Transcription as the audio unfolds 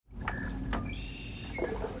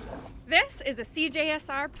This is a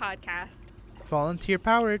CJSR podcast.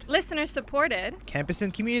 Volunteer-powered, Listener-supported, campus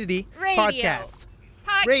and community Radio. podcast.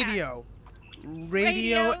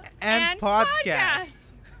 Radio and podcasts.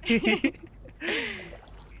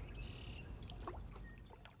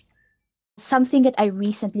 Something that I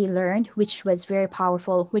recently learned, which was very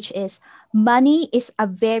powerful, which is money is a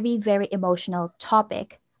very, very emotional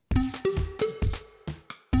topic.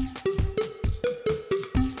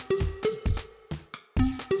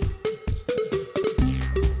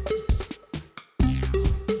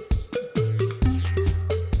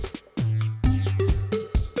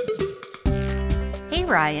 Hey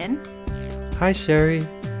Ryan, Hi, Sherry.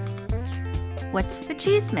 what's the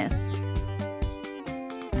Cheesemith?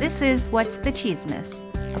 This is What's the Cheesemith,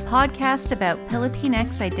 a podcast about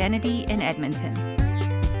Filipinx identity in Edmonton.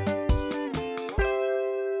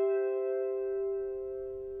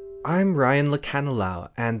 I'm Ryan Lacanalao,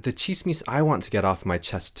 and the chismis I want to get off my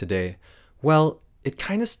chest today, well, it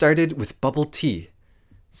kind of started with bubble tea.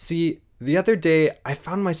 See, the other day I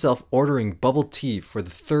found myself ordering bubble tea for the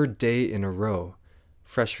third day in a row.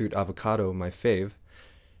 Fresh fruit avocado, my fave.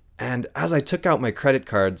 And as I took out my credit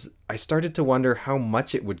cards, I started to wonder how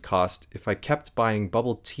much it would cost if I kept buying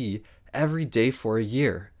bubble tea every day for a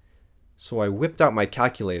year. So I whipped out my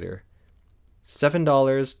calculator.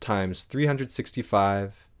 $7 times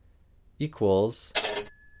 365 equals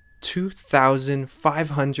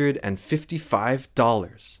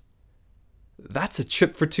 $2,555. That's a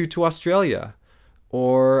trip for two to Australia,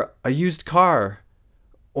 or a used car,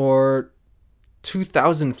 or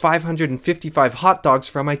 2,555 hot dogs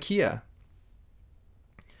from IKEA.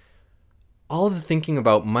 All the thinking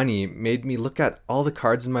about money made me look at all the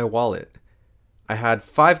cards in my wallet. I had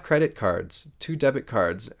 5 credit cards, 2 debit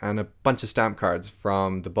cards, and a bunch of stamp cards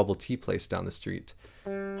from the bubble tea place down the street.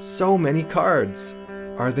 So many cards!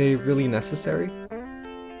 Are they really necessary?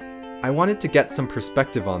 I wanted to get some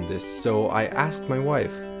perspective on this, so I asked my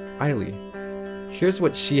wife, Eily. Here's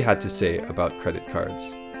what she had to say about credit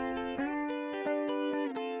cards.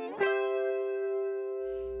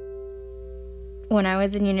 When I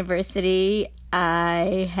was in university,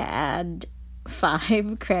 I had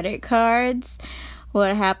 5 credit cards.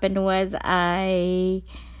 What happened was I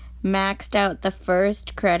maxed out the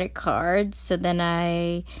first credit card, so then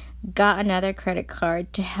I got another credit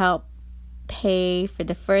card to help pay for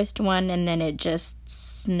the first one, and then it just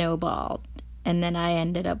snowballed. And then I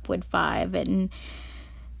ended up with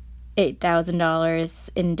 $8,000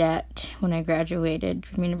 in debt when I graduated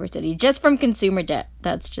from university, just from consumer debt.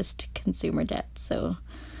 That's just consumer debt, so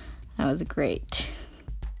that was great.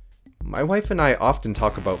 My wife and I often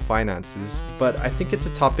talk about finances, but I think it's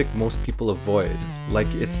a topic most people avoid, like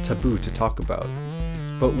it's taboo to talk about.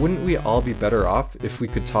 But wouldn't we all be better off if we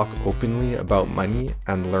could talk openly about money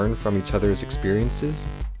and learn from each other's experiences?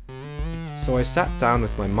 So I sat down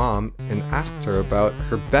with my mom and asked her about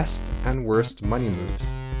her best and worst money moves.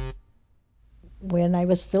 When I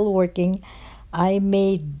was still working, I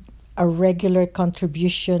made a regular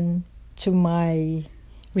contribution to my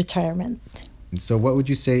retirement. So what would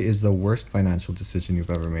you say is the worst financial decision you've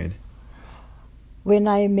ever made? When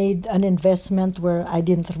I made an investment where I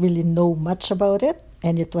didn't really know much about it,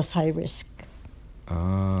 and it was high risk,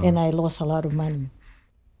 and I lost a lot of money.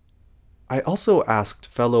 I also asked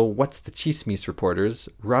fellow What's the Chismis reporters,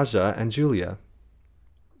 Raja and Julia.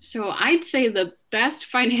 So I'd say the best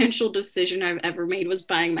financial decision I've ever made was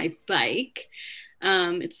buying my bike.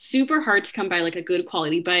 It's super hard to come by like a good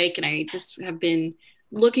quality bike, and I just have been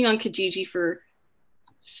looking on Kijiji for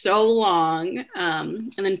so long,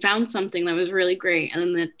 and then found something that was really great, and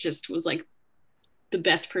then that just was like the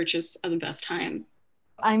best purchase of the best time.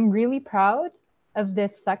 I'm really proud of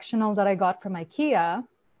this sectional that I got from IKEA,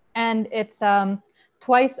 and it's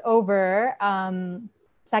twice over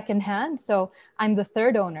secondhand, so I'm the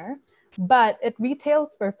third owner, but it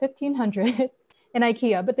retails for $1,500 in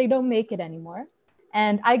IKEA, but they don't make it anymore,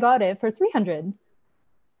 and I got it for $300.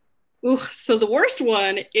 Ooh, so the worst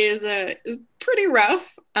one is pretty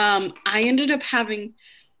rough. I ended up having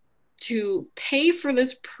to pay for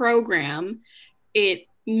this program. It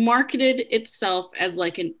marketed itself as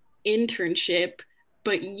like an internship,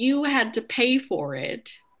 but you had to pay for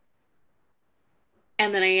it.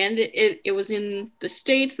 And then it was in the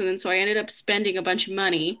States, and then so I ended up spending a bunch of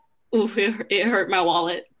money. Ooh, it hurt my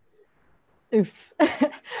wallet. Oof.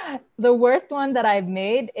 The worst one that I've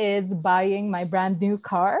made is buying my brand new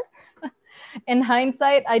car. In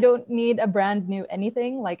hindsight, I don't need a brand new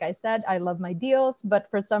anything. Like I said, I love my deals, but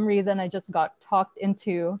for some reason, I just got talked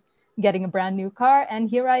into getting a brand new car. And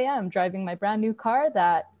here I am driving my brand new car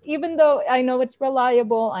that, even though I know it's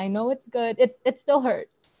reliable, I know it's good, it still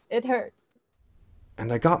hurts. It hurts.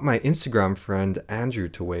 and I got my Instagram friend Andrew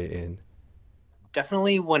to weigh in.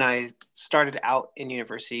 Definitely when I started out in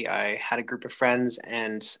university, I had a group of friends,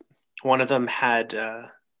 and one of them had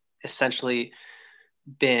essentially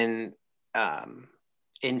been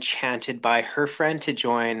enchanted by her friend to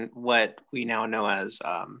join what we now know as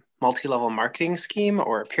multi-level marketing scheme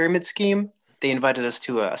or a pyramid scheme. They invited us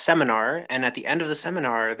to a seminar, and at the end of the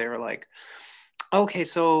seminar, they were like, okay,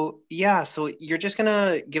 so you're just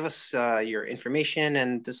gonna give us your information,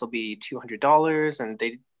 and this will be $200. And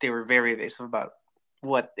they were very evasive about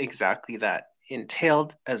what exactly that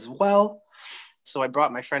entailed as well. So I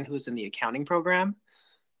brought my friend who's in the accounting program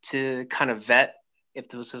to kind of vet if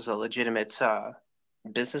this was a legitimate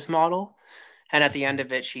business model. And at the end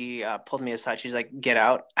of it, she pulled me aside. She's like, "Get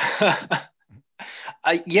out."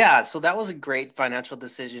 So that was a great financial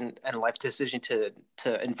decision and life decision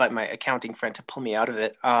to invite my accounting friend to pull me out of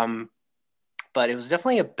it. But it was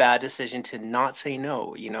definitely a bad decision to not say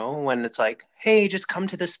no, when it's like, hey, just come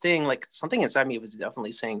to this thing. Like something inside me was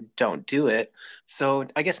definitely saying, don't do it. So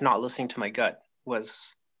I guess not listening to my gut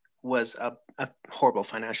was a horrible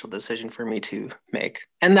financial decision for me to make.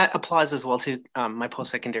 And that applies as well to my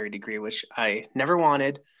post-secondary degree, which I never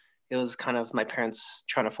wanted. It was kind of my parents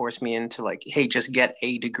trying to force me into like, hey, just get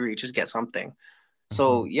a degree, just get something.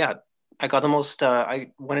 So yeah, I got the most,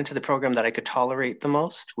 I went into the program that I could tolerate the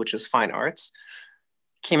most, which is fine arts.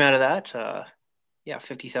 Came out of that,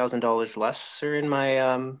 $50,000 less are in my,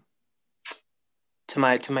 to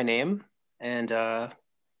my name, and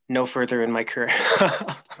no further in my career.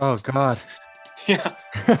 Oh God. Yeah.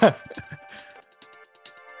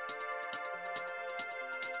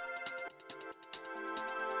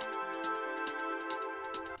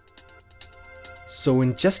 So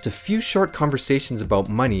in just a few short conversations about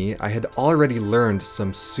money, I had already learned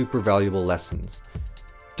some super valuable lessons.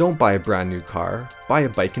 Don't buy a brand new car, buy a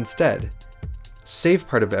bike instead. Save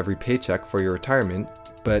part of every paycheck for your retirement,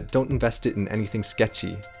 but don't invest it in anything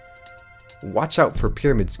sketchy. Watch out for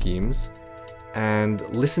pyramid schemes, and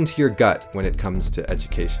listen to your gut when it comes to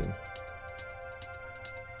education.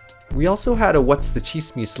 We also had a What's the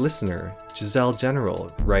Chismis listener, Giselle General,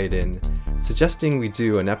 write in, suggesting we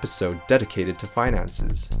do an episode dedicated to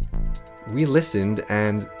finances. We listened,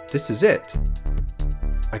 and this is it.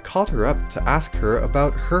 I called her up to ask her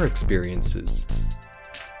about her experiences.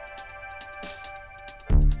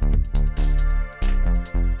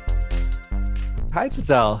 Hi,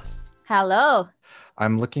 Giselle. Hello.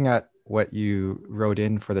 I'm looking at what you wrote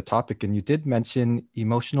in for the topic, and you did mention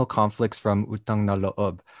emotional conflicts from utang na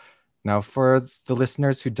loob. Now, for the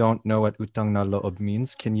listeners who don't know what utang na loob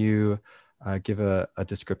means, can you give a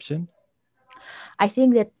description? I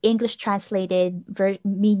think that English translated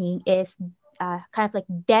meaning is kind of like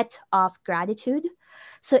debt of gratitude.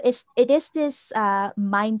 So it is this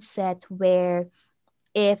mindset where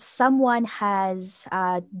if someone has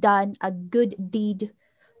done a good deed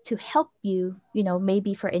to help you,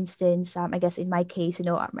 maybe for instance, I guess in my case,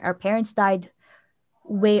 our parents died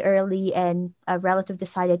way early and a relative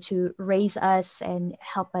decided to raise us and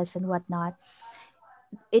help us and whatnot.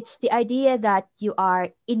 It's the idea that you are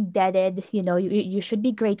indebted, you should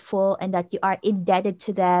be grateful and that you are indebted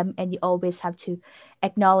to them, and you always have to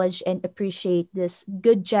acknowledge and appreciate this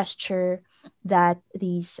good gesture that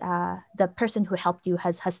the person who helped you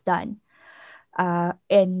has done.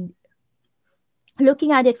 And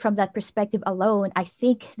looking at it from that perspective alone, I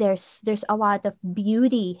think there's a lot of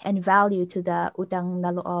beauty and value to the utang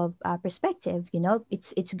na loob perspective.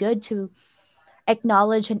 It's good to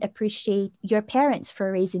acknowledge and appreciate your parents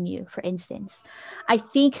for raising you, for instance. I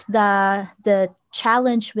think the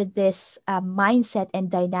challenge with this mindset and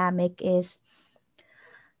dynamic is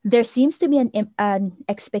there seems to be an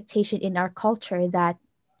expectation in our culture that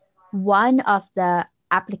one of the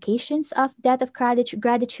applications of debt of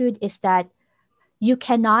gratitude is that you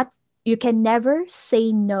can never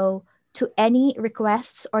say no to any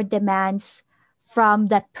requests or demands from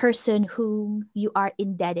that person whom you are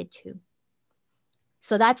indebted to.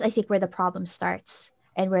 So that's, I think, where the problem starts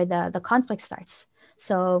and where the conflict starts.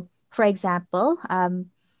 So, for example, and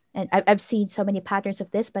I've seen so many patterns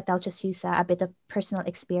of this, but I'll just use a bit of personal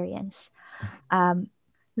experience.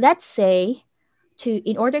 Let's say,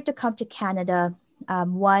 in order to come to Canada, a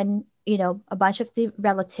bunch of the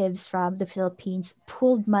relatives from the Philippines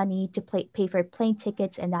pooled money to pay for plane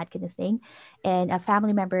tickets and that kind of thing. And a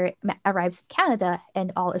family member arrives in Canada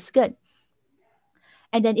and all is good.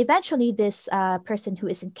 And then eventually this person who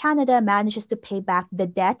is in Canada manages to pay back the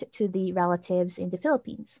debt to the relatives in the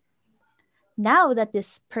Philippines. Now that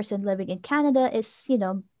this person living in Canada is,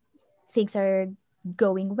 things are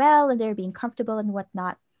going well and they're being comfortable and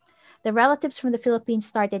whatnot, the relatives from the Philippines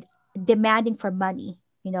started demanding for money,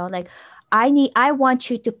 like, I want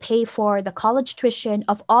you to pay for the college tuition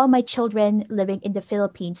of all my children living in the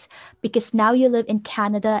Philippines because now you live in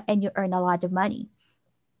Canada and you earn a lot of money.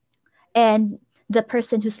 And the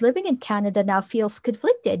person who's living in Canada now feels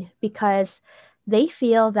conflicted because they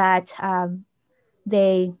feel that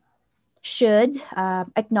they should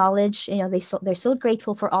acknowledge, they're so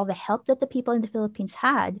grateful for all the help that the people in the Philippines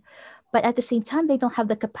had. But at the same time, they don't have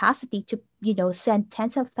the capacity to, send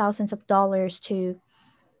tens of thousands of dollars to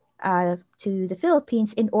the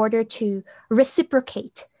Philippines in order to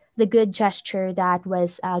reciprocate the good gesture that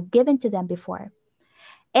was given to them before.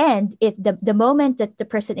 And if the moment that the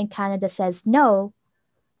person in Canada says no,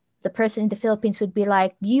 the person in the Philippines would be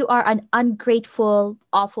like, you are an ungrateful,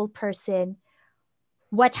 awful person.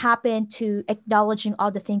 What happened to acknowledging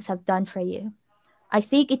all the things I've done for you? I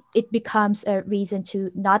think it becomes a reason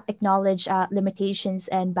to not acknowledge limitations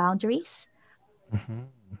and boundaries. Mm-hmm.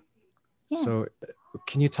 Yeah. So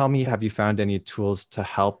can you tell me, have you found any tools to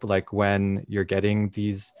help, like when you're getting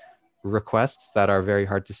these requests that are very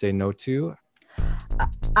hard to say no to?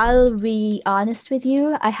 I'll be honest with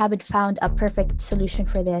you, I haven't found a perfect solution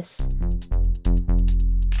for this.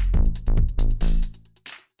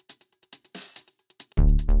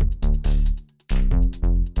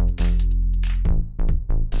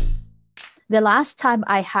 The last time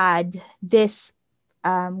I had this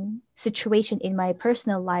situation in my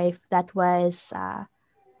personal life, that was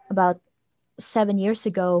about 7 years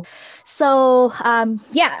ago. So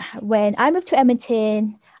when I moved to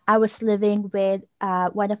Edmonton, I was living with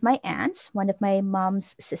one of my aunts, one of my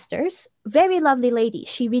mom's sisters. Very lovely lady.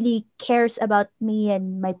 She really cares about me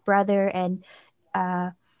and my brother, and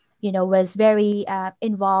was very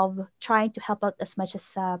involved, trying to help out as much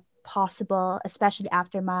as possible, especially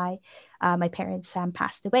after my parents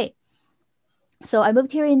passed away. So I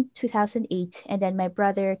moved here in 2008, and then my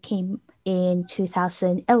brother came in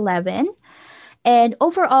 2011. And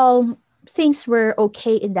overall, things were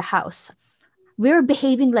okay in the house. We were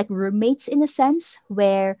behaving like roommates in a sense,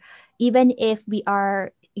 where even if we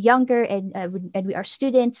are younger and we are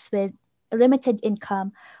students with limited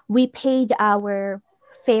income, we paid our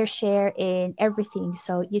fair share in everything.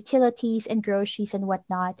 So utilities and groceries and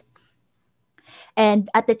whatnot. And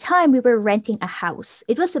at the time, we were renting a house.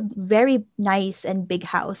 It was a very nice and big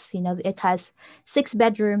house. It has 6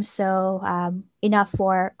 bedrooms, so enough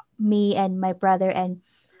for me and my brother and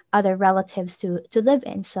other relatives to live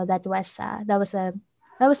in. So that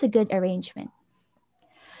was a good arrangement.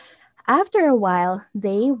 After a while,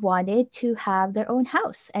 they wanted to have their own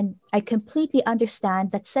house, and I completely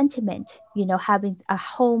understand that sentiment. Having a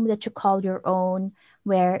home that you call your own,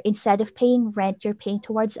 where instead of paying rent, you're paying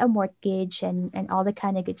towards a mortgage and all the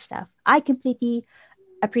kind of good stuff. I completely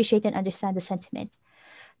appreciate and understand the sentiment.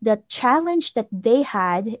 The challenge that they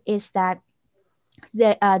had is that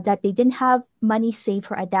that they didn't have money saved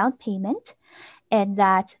for a down payment, and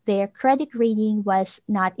that their credit rating was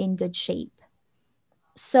not in good shape.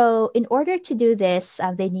 So in order to do this,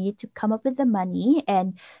 they needed to come up with the money,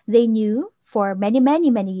 and they knew for many,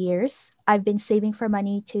 many, many years, I've been saving for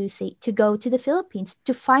money to go to the Philippines,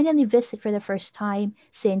 to finally visit for the first time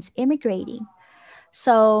since immigrating.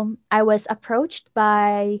 So I was approached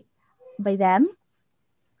by them,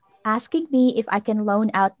 asking me if I can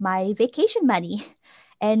loan out my vacation money.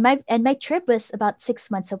 And my trip was about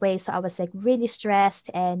 6 months away. So I was like really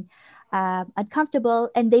stressed and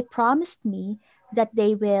uncomfortable. And they promised me that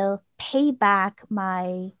they will pay back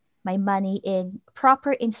my money in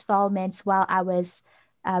proper installments while I was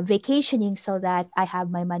vacationing, so that I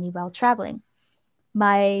have my money while traveling.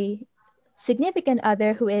 My significant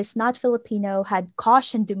other, who is not Filipino, had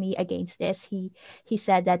cautioned me against this. He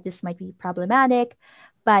said that this might be problematic,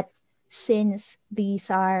 but since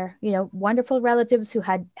these are wonderful relatives who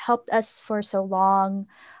had helped us for so long,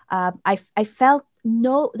 I felt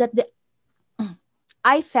that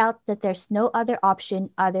there's no other option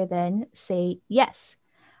other than say yes.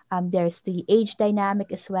 There's the age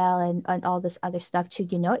dynamic as well, and all this other stuff too.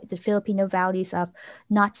 The Filipino values of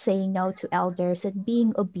not saying no to elders and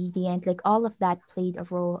being obedient, like all of that played a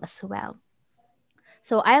role as well.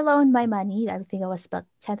 So I loaned my money. I think it was about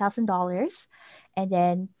 $10,000, and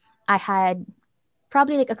then I had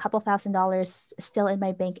probably like a couple $1,000s still in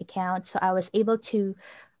my bank account. So I was able to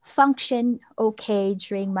function okay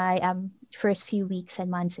during my first few weeks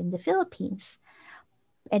and months in the Philippines.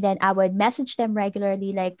 And then I would message them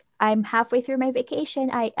regularly, like, I'm halfway through my vacation.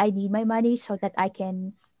 I need my money so that I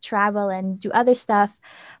can travel and do other stuff.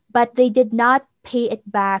 But they did not pay it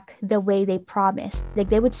back the way they promised. Like,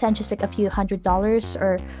 they would send just like a few $100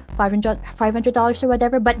 or $500 or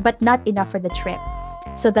whatever, but not enough for the trip.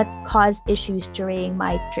 So that caused issues during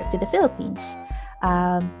my trip to the Philippines.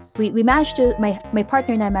 We managed to, my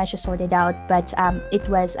partner and I managed to sort it out, but it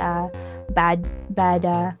was bad.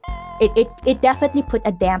 It definitely put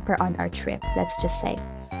a damper on our trip, let's just say.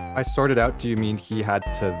 I sorted out, do you mean he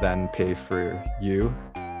had to then pay for you?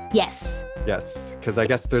 Yes. Yes, because I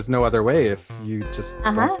guess there's no other way if you just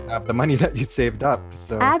don't have the money that you saved up.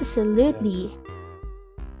 So absolutely.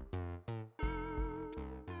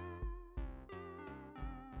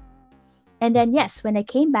 And then yes, when I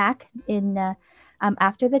came back in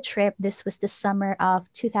after the trip, this was the summer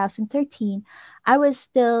of 2013. I was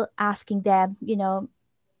still asking them,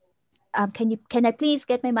 can I please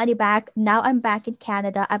get my money back? Now I'm back in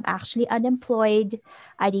Canada. I'm actually unemployed.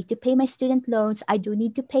 I need to pay my student loans. I do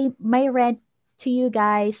need to pay my rent to you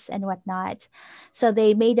guys and whatnot. So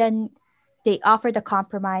they offered a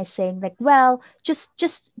compromise saying like, well, just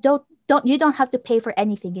don't you don't have to pay for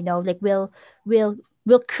anything, like we'll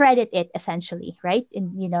credit it essentially, right?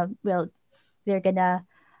 And they're gonna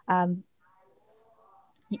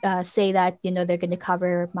say that they're going to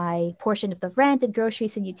cover my portion of the rent and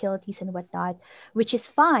groceries and utilities and whatnot, which is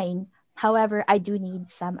fine. However, I do need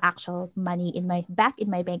some actual money in my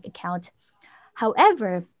bank account.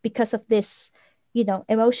 However, because of this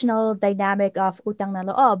emotional dynamic of utang na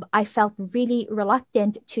loob, I felt really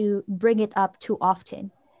reluctant to bring it up too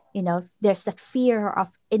often. There's that fear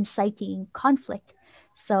of inciting conflict.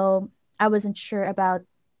 So I wasn't sure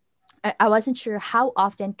how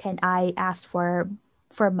often can I ask for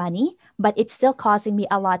money, but it's still causing me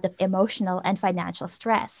a lot of emotional and financial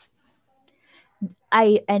stress.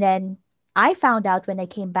 And then I found out when I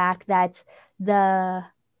came back that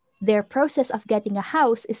their process of getting a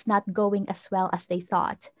house is not going as well as they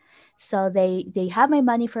thought. So they have my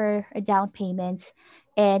money for a down payment,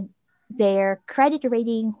 and their credit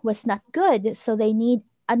rating was not good, so they need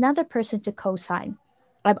another person to co-sign.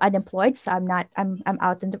 I'm unemployed, so I'm out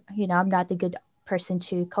in the, I'm not a good person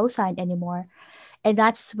to co-sign anymore. And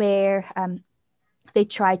that's where they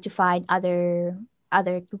tried to find other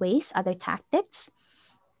ways, other tactics.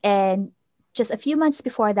 And just a few months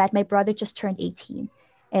before that, my brother just turned 18.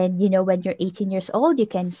 And when you're 18 years old, you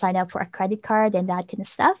can sign up for a credit card and that kind of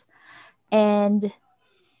stuff. And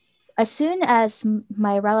as soon as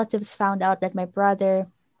my relatives found out that my brother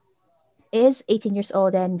is 18 years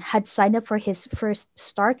old and had signed up for his first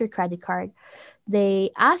starter credit card,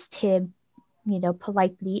 they asked him,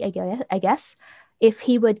 politely, I guess, if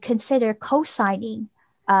he would consider co-signing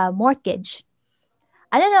a mortgage.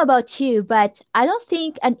 I don't know about you, but I don't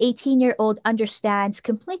think an 18-year-old understands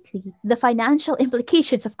completely the financial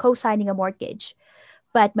implications of co-signing a mortgage.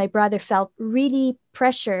 But my brother felt really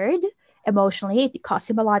pressured emotionally. It caused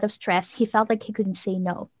him a lot of stress. He felt like he couldn't say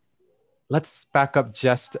no. Let's back up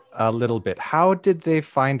just a little bit. How did they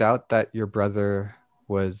find out that your brother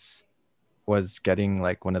was getting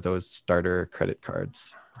like one of those starter credit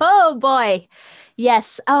cards? Oh boy.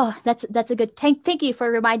 Yes. Oh, that's a good thank you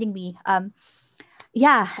for reminding me.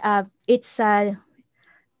 It's I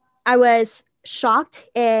was shocked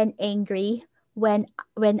and angry when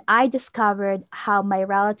I discovered how my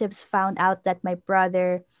relatives found out that my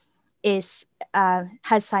brother has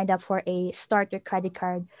signed up for a starter credit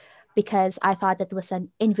card, because I thought that was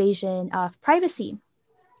an invasion of privacy.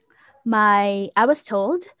 I was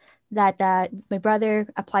told that my brother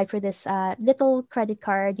applied for this little credit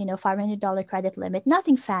card, $500 credit limit,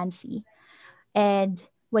 nothing fancy. And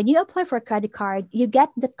when you apply for a credit card, you get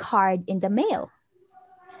the card in the mail.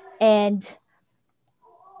 And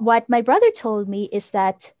what my brother told me is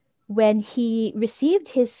that when he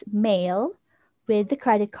received his mail with the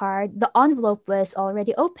credit card, the envelope was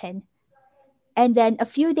already open. And then a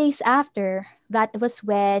few days after, that was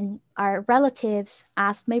when our relatives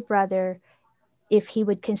asked my brother if he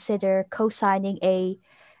would consider co-signing a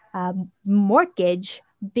mortgage,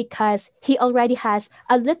 because he already has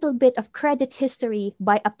a little bit of credit history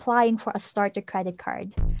by applying for a starter credit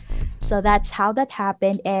card. So that's how that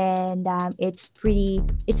happened, and it's pretty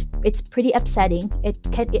upsetting. It's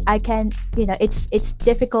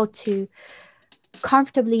difficult to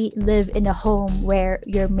comfortably live in a home where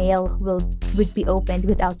your mail would be opened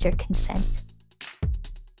without your consent.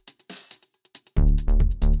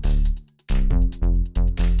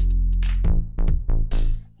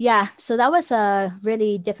 Yeah, so that was a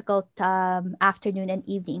really difficult afternoon and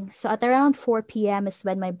evening. So at around 4 p.m. is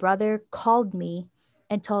when my brother called me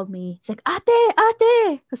and told me, he's like, Ate!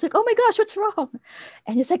 I was like, oh my gosh, what's wrong?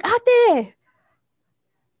 And he's like, Ate!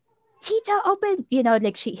 Tita, open!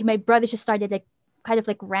 My brother just started kind of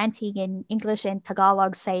ranting in English and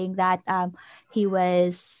Tagalog, saying that he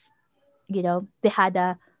was, they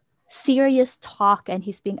had serious talk, and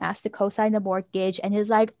he's being asked to co-sign the mortgage, and he's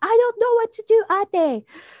like, I don't know what to do, ate.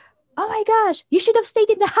 Oh my gosh, you should have stayed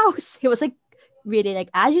in the house. He was like really like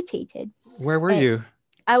agitated. Where were you?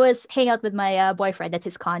 I was hanging out with my boyfriend at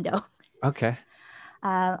his condo. Okay.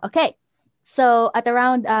 Okay. So at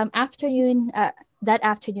around afternoon, that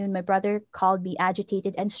afternoon, my brother called me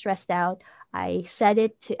agitated and stressed out. I said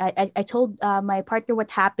it. I told my partner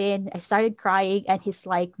what happened. I started crying, and he's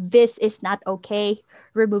like, "This is not okay.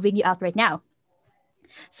 We're moving you out right now."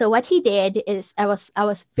 So what he did is, I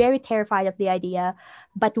was very terrified of the idea,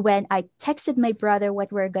 but when I texted my brother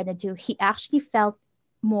what we're gonna do, he actually felt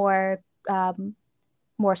more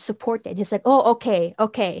more supported. He's like, "Oh, okay.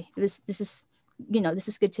 This is this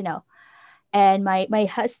is good to know." And my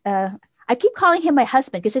husband, I keep calling him my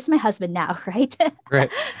husband because it's my husband now, right?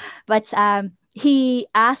 Right. But he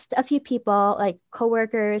asked a few people, like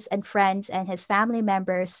coworkers and friends and his family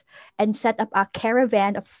members, and set up a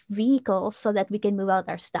caravan of vehicles so that we can move out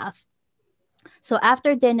our stuff. So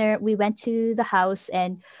after dinner, we went to the house,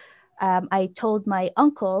 and I told my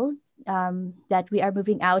uncle that we are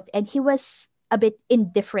moving out, and he was a bit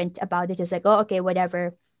indifferent about it. He's like, "Oh, okay,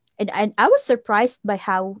 whatever." And I was surprised by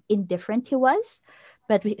how indifferent he was.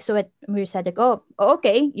 But we said like, "Oh,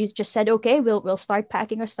 okay, you just said okay, we'll start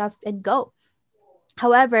packing our stuff and go."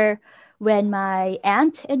 However, when my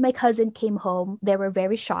aunt and my cousin came home, they were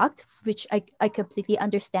very shocked, which I completely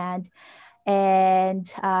understand. And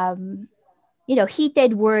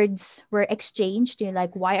heated words were exchanged.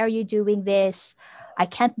 Like, "Why are you doing this? I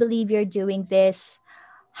can't believe you're doing this.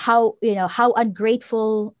 How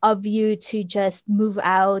ungrateful of you to just move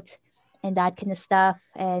out," and that kind of stuff.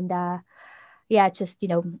 And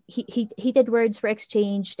heated words were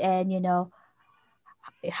exchanged, and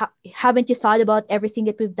haven't you thought about everything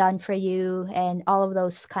that we've done for you, and all of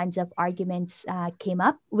those kinds of arguments came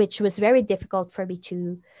up, which was very difficult for me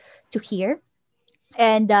to hear.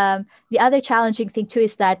 And the other challenging thing too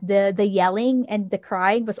is that the yelling and the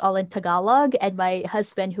crying was all in Tagalog, and my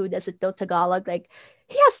husband, who doesn't know Tagalog, like,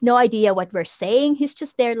 he has no idea what we're saying. He's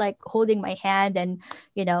just there like holding my hand and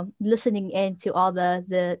listening in to all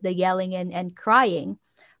the yelling and crying.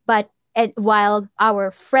 And while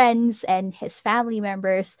our friends and his family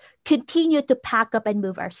members continue to pack up and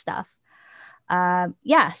move our stuff.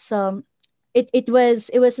 So it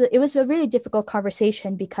was a really difficult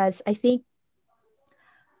conversation, because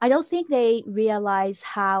I don't think they realize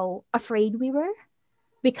how afraid we were,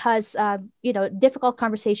 because difficult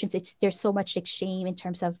conversations, there's so much like shame in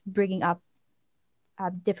terms of bringing up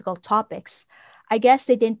difficult topics. I guess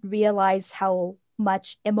they didn't realize how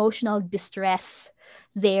much emotional distress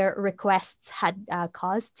their requests had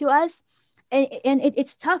caused to us. And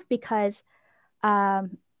it's tough because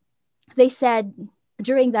they said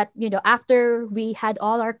during that, after we had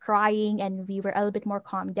all our crying and we were a little bit more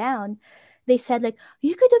calmed down, they said, like,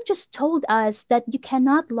 "You could have just told us that you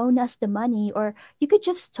cannot loan us the money, or you could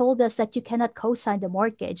just told us that you cannot co-sign the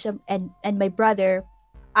mortgage." And my brother,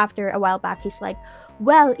 after a while back, he's like,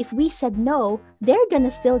 "Well, if we said no, they're gonna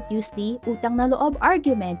still use the utang na loob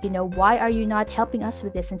argument. Why are you not helping us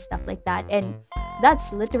with this," and stuff like that. And that's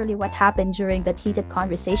literally what happened during that heated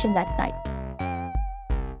conversation that night.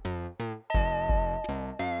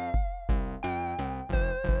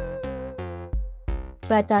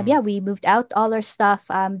 But we moved out all our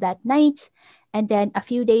stuff that night. And then a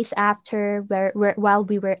few days after, while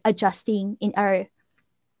we were adjusting in our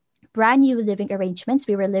brand new living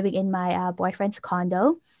arrangements, we were living in my boyfriend's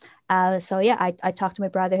condo. I talked to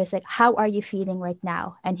my brother. He's like, "How are you feeling right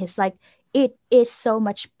now?" And he's like, "It is so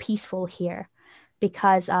much peaceful here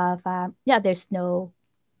because of, there's no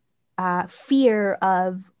fear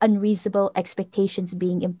of unreasonable expectations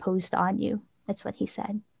being imposed on you." That's what he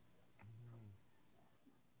said.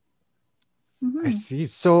 I see.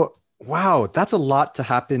 So, wow, that's a lot to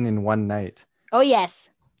happen in one night. Oh,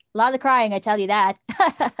 yes. A lot of crying, I tell you that.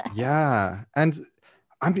 Yeah. And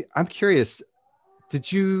I'm curious,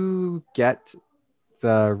 did you get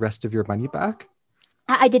the rest of your money back?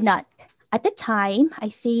 I did not. At the time, I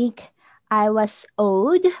think I was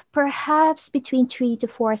owed perhaps between $3,000 to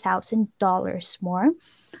 $4,000 more,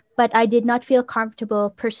 but I did not feel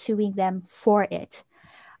comfortable pursuing them for it.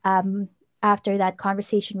 After that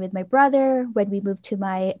conversation with my brother, when we moved to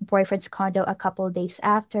my boyfriend's condo a couple of days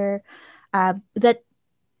after, that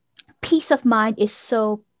peace of mind is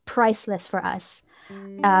so priceless for us.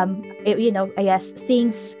 I guess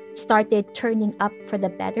things started turning up for the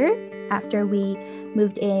better after we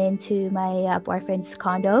moved into my boyfriend's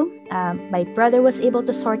condo. My brother was able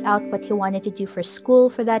to sort out what he wanted to do for school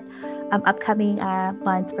for that upcoming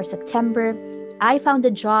month for September. I found a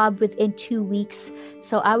job within 2 weeks,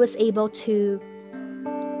 so I was able to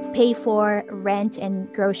pay for rent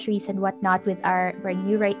and groceries and whatnot with our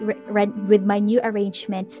new with my new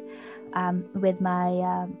arrangement with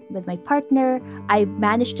my partner. I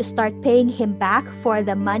managed to start paying him back for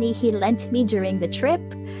the money he lent me during the trip,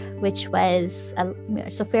 which was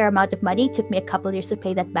a fair amount of money. It took me a couple years to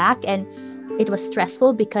pay that back, and it was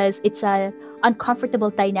stressful because it's a uncomfortable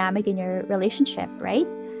dynamic in your relationship, right?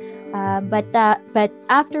 But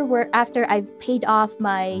after I've paid off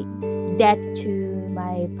my debt to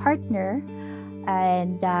my partner,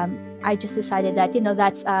 and I just decided that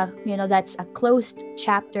that's a closed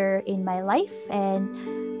chapter in my life, and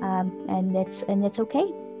it's okay.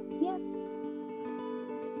 Yeah.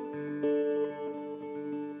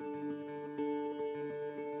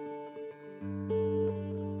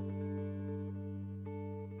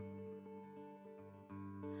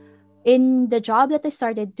 In the job that I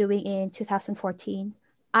started doing in 2014,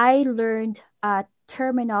 I learned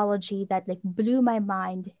terminology that like blew my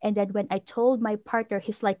mind. And then when I told my partner,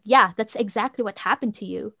 he's like, yeah, that's exactly what happened to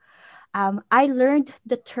you. I learned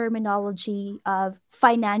the terminology of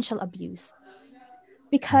financial abuse,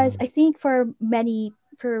 because I think for the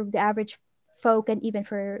average folk and even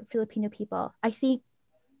for Filipino people, I think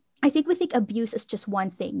we think abuse is just one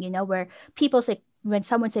thing, where people's like, when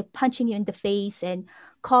someone's like punching you in the face and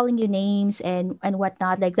calling you names and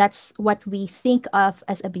whatnot, like that's what we think of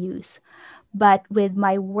as abuse. But with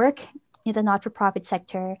my work in the not-for-profit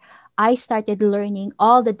sector, I started learning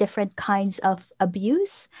all the different kinds of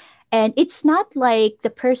abuse. And it's not like the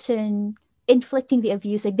person inflicting the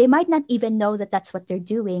abuse, like they might not even know that that's what they're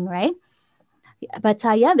doing, right? But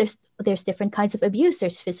there's different kinds of abuse.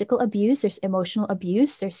 There's physical abuse, there's emotional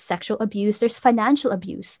abuse, there's sexual abuse, there's financial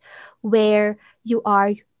abuse, where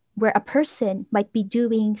a person might be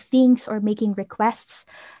doing things or making requests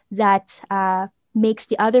that makes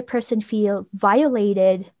the other person feel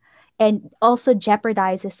violated and also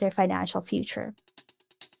jeopardizes their financial future.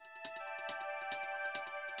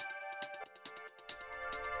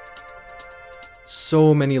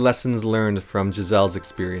 So many lessons learned from Giselle's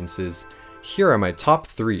experiences. Here are my top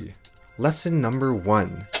 3. Lesson number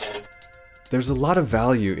 1. There's a lot of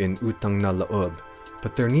value in utang na loob,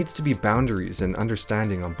 but there needs to be boundaries and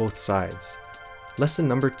understanding on both sides. Lesson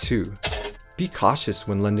number 2. Be cautious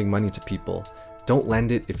when lending money to people. Don't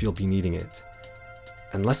lend it if you'll be needing it.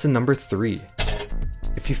 And lesson number 3.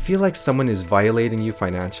 If you feel like someone is violating you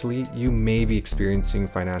financially, you may be experiencing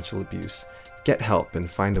financial abuse. Get help and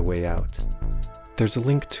find a way out. There's a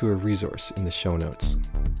link to a resource in the show notes.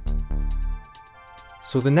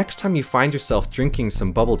 So the next time you find yourself drinking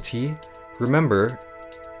some bubble tea, remember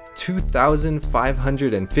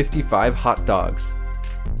 2,555 hot dogs.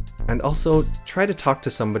 And also try to talk to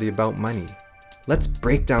somebody about money. Let's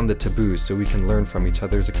break down the taboos so we can learn from each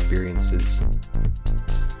other's experiences.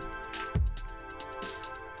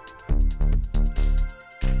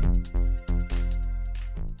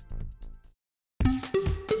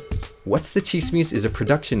 What's the Chismis is a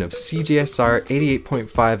production of CJSR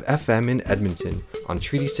 88.5 FM in Edmonton on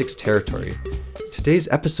Treaty 6 territory. Today's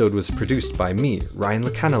episode was produced by me, Ryan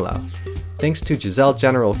Lacanalao. Thanks to Giselle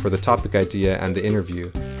General for the topic idea and the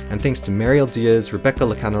interview, and thanks to Mariel Diaz, Rebecca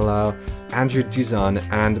Lacanalao, Andrew Dizon,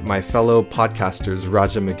 and my fellow podcasters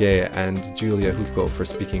Raja Magay and Julia Huko for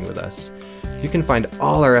speaking with us. You can find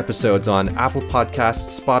all our episodes on Apple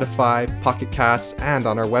Podcasts, Spotify, Pocket Casts, and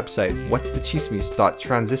on our website,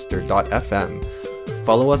 whatsthechismis.transistor.fm.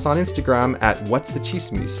 Follow us on Instagram at What's the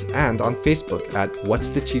Chismis and on Facebook at What's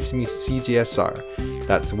the Chismis CJSR.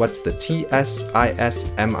 That's What's the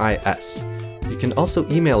TSISMIS. You can also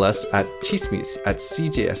email us at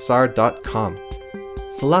chismis@cjsr.com.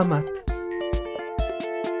 Salamat!